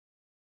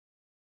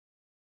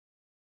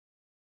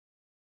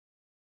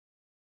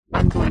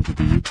I'm going to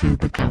the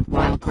YouTube account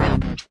while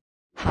grounded.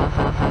 Ha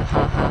ha ha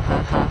ha ha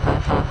ha ha ha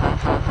ha ha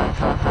ha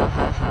ha ha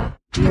ha ha.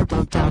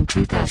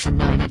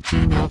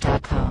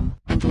 DearBoatdown2009@gmail.com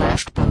and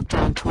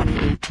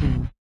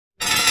LastBoatdown2018.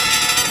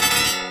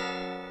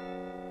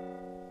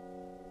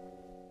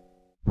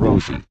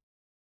 Rosie.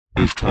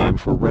 It's time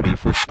for ready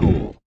for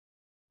school.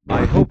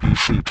 I hope you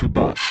see to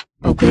bus.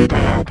 Okay,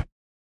 Dad.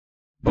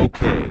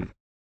 Okay.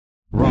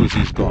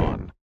 Rosie's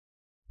gone.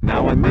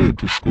 Now I made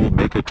to school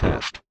make a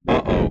test.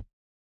 Uh-oh.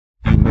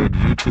 You made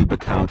YouTube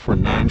account for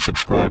 9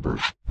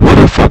 subscribers. Wait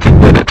a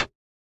fucking minute.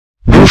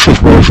 This is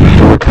Rosie.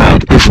 Your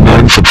account is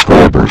 9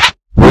 subscribers.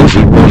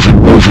 Rosie.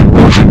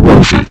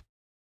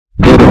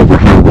 Get over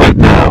here right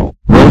now.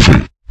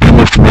 Rosie, you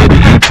must made a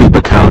YouTube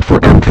account for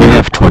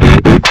MKF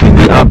 2018,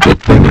 the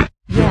object thingy.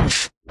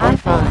 Yes, I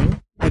find.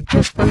 I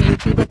just for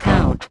YouTube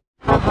account.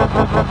 Ha ha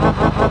ha ha ha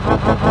ha ha ha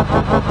ha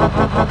ha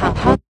ha ha ha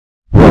ha.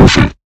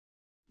 Rosie.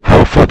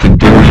 How fucking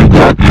dare you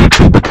got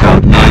YouTube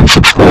account 9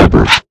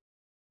 subscribers.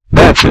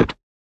 That's it.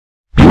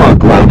 You are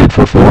grounded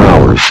for 4 hours.